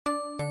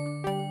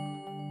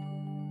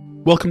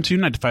Welcome to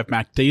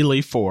 9to5Mac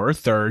Daily for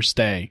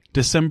Thursday,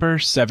 December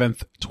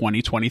 7th,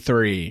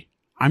 2023.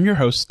 I'm your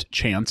host,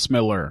 Chance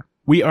Miller.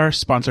 We are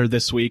sponsored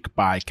this week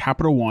by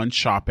Capital One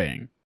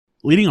Shopping.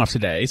 Leading off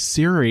today,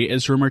 Siri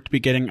is rumored to be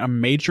getting a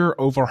major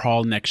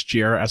overhaul next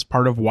year as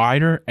part of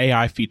wider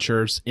AI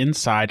features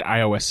inside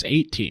iOS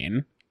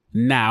 18.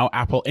 Now,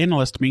 Apple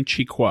analyst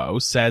Ming-Chi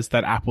Kuo says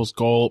that Apple's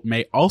goal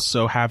may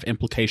also have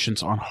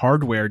implications on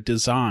hardware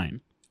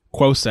design.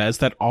 Kuo says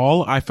that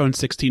all iPhone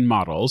 16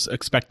 models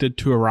expected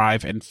to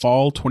arrive in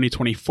fall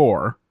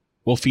 2024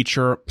 will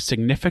feature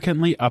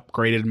significantly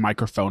upgraded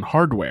microphone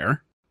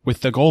hardware,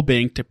 with the goal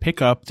being to pick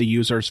up the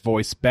user's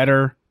voice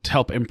better to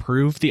help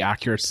improve the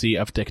accuracy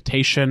of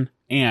dictation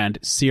and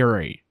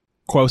Siri.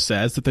 Kuo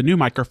says that the new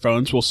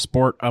microphones will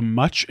sport a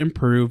much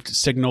improved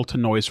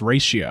signal-to-noise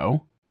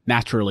ratio.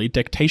 Naturally,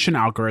 dictation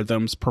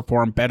algorithms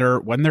perform better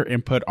when their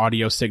input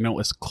audio signal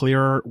is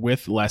clearer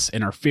with less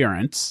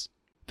interference.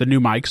 The new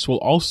mics will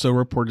also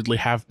reportedly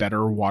have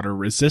better water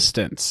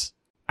resistance.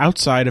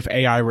 Outside of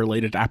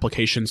AI-related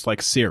applications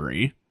like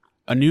Siri,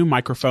 a new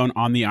microphone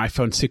on the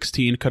iPhone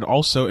 16 could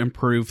also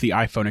improve the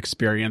iPhone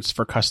experience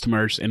for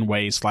customers in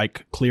ways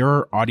like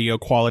clearer audio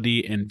quality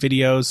in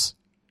videos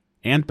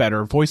and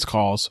better voice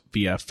calls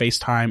via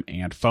FaceTime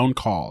and phone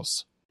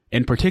calls.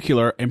 In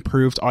particular,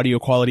 improved audio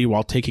quality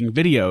while taking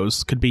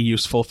videos could be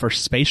useful for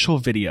spatial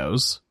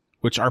videos,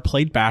 which are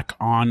played back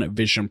on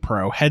Vision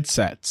Pro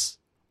headsets.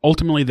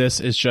 Ultimately,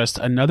 this is just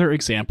another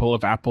example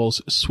of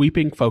Apple's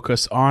sweeping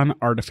focus on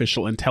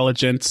artificial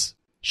intelligence,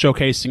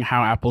 showcasing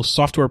how Apple's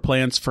software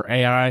plans for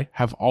AI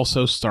have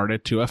also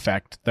started to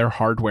affect their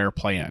hardware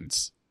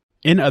plans.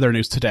 In other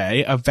news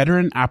today, a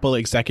veteran Apple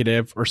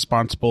executive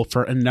responsible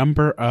for a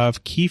number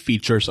of key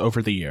features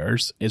over the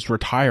years is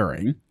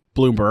retiring.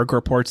 Bloomberg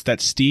reports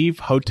that Steve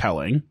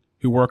Hotelling,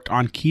 who worked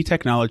on key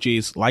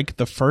technologies like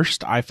the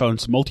first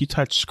iPhone's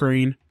multi-touch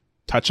screen,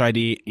 Touch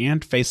ID,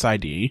 and Face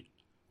ID,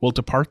 will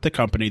depart the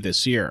company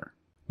this year.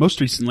 Most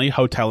recently,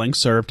 Hotelling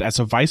served as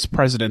a vice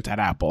president at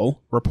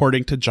Apple,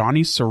 reporting to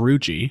Johnny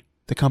Srouji,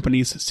 the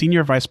company's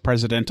senior vice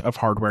president of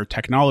hardware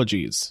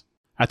technologies.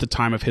 At the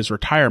time of his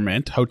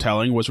retirement,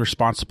 Hotelling was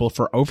responsible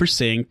for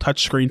overseeing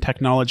touchscreen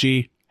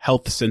technology,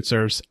 health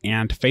sensors,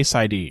 and Face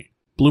ID.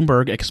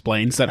 Bloomberg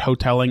explains that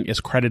Hotelling is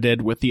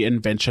credited with the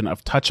invention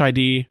of Touch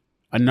ID,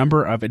 a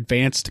number of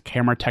advanced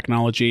camera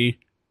technology,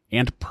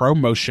 and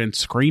ProMotion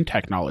screen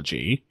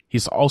technology.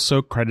 He's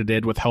also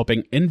credited with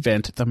helping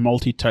invent the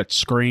multi-touch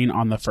screen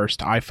on the first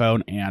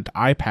iPhone and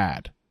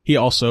iPad. He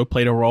also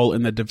played a role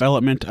in the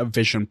development of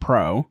Vision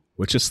Pro,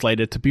 which is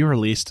slated to be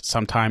released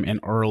sometime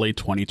in early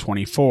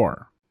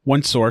 2024.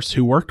 One source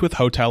who worked with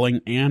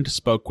Hotelling and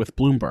spoke with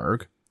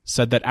Bloomberg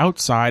said that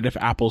outside of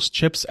Apple's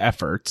chips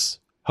efforts,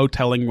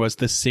 Hotelling was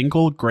the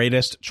single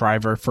greatest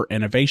driver for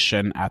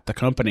innovation at the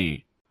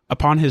company.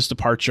 Upon his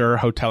departure,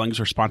 Hotelling's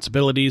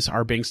responsibilities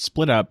are being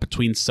split up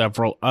between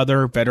several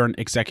other veteran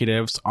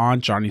executives on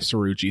Johnny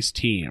Srouji's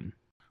team.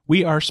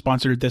 We are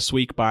sponsored this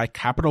week by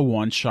Capital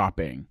One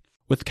Shopping.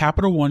 With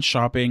Capital One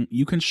Shopping,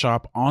 you can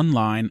shop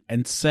online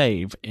and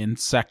save in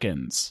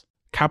seconds.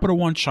 Capital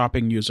One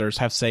Shopping users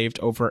have saved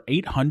over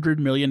 $800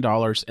 million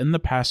in the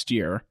past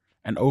year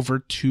and over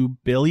 $2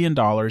 billion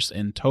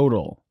in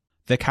total.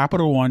 The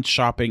Capital One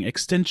Shopping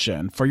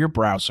extension for your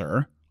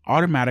browser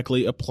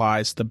automatically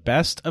applies the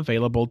best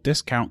available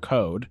discount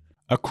code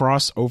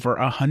across over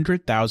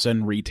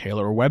 100,000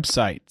 retailer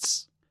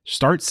websites.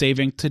 Start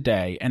saving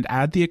today and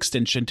add the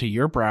extension to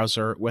your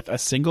browser with a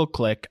single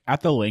click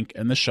at the link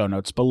in the show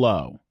notes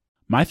below.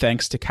 My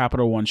thanks to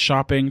Capital One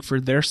Shopping for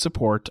their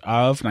support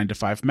of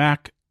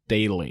 9to5Mac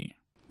Daily.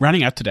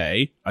 Rounding out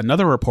today,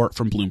 another report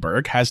from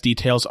Bloomberg has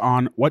details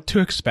on what to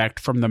expect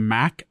from the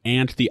Mac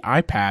and the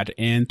iPad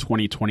in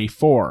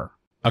 2024.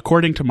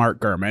 According to Mark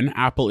Gurman,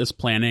 Apple is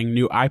planning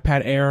new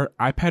iPad Air,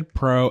 iPad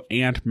Pro,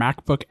 and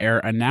MacBook Air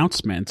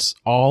announcements,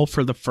 all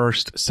for the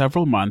first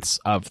several months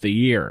of the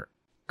year.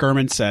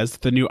 Gurman says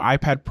that the new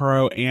iPad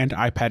Pro and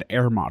iPad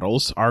Air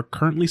models are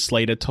currently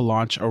slated to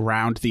launch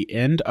around the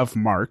end of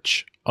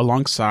March,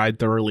 alongside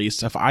the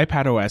release of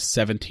iPadOS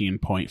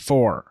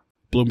 17.4.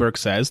 Bloomberg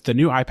says the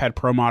new iPad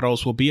Pro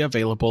models will be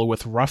available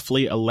with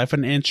roughly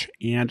 11-inch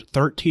and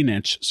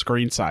 13-inch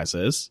screen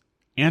sizes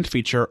and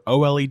feature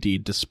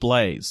OLED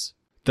displays.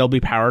 They'll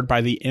be powered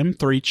by the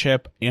M3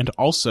 chip and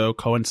also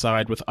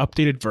coincide with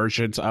updated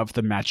versions of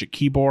the Magic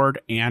Keyboard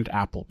and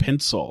Apple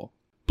Pencil.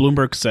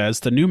 Bloomberg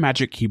says the new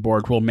Magic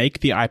Keyboard will make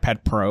the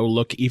iPad Pro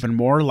look even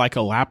more like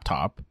a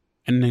laptop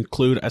and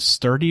include a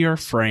sturdier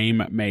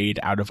frame made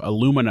out of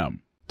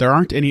aluminum. There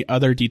aren't any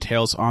other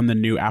details on the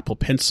new Apple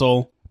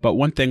Pencil, but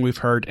one thing we've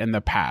heard in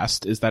the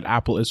past is that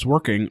Apple is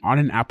working on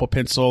an Apple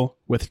Pencil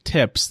with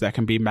tips that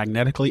can be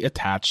magnetically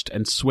attached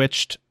and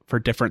switched for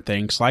different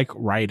things like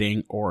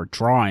writing or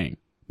drawing.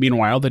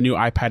 Meanwhile, the new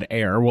iPad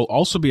Air will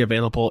also be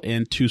available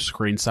in two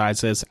screen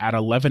sizes at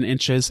 11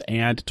 inches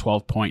and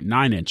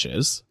 12.9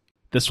 inches.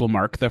 This will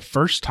mark the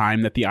first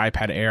time that the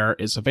iPad Air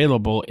is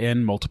available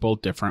in multiple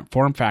different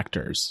form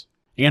factors.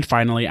 And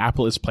finally,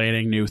 Apple is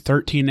planning new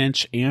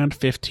 13-inch and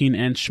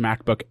 15-inch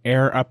MacBook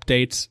Air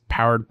updates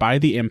powered by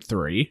the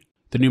M3.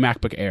 The new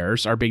MacBook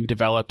Airs are being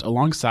developed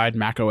alongside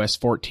macOS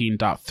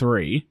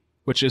 14.3,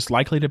 which is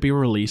likely to be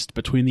released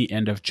between the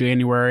end of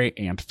January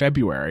and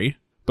February,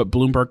 but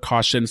Bloomberg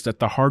cautions that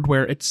the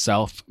hardware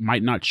itself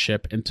might not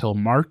ship until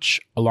March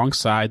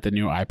alongside the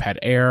new iPad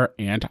Air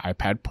and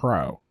iPad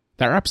Pro.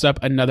 That wraps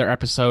up another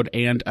episode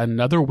and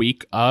another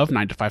week of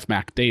 9 to 5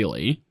 Mac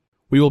Daily.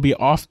 We will be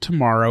off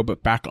tomorrow,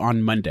 but back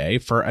on Monday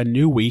for a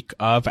new week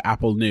of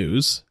Apple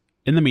news.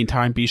 In the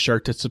meantime, be sure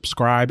to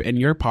subscribe in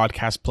your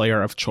podcast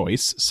player of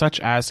choice, such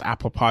as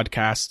Apple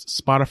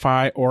Podcasts,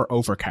 Spotify, or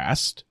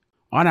Overcast.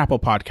 On Apple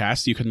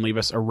Podcasts, you can leave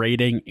us a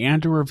rating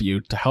and a review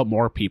to help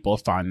more people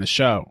find the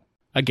show.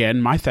 Again,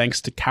 my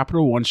thanks to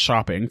Capital One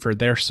Shopping for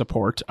their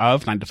support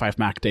of 9 to 5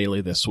 Mac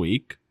Daily this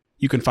week.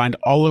 You can find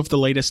all of the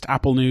latest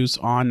Apple news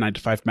on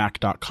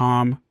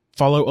 9to5mac.com.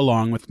 Follow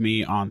along with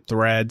me on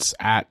Threads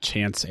at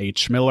Chance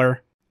H.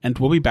 Miller, and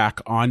we'll be back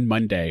on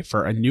Monday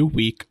for a new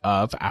week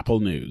of Apple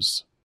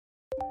news.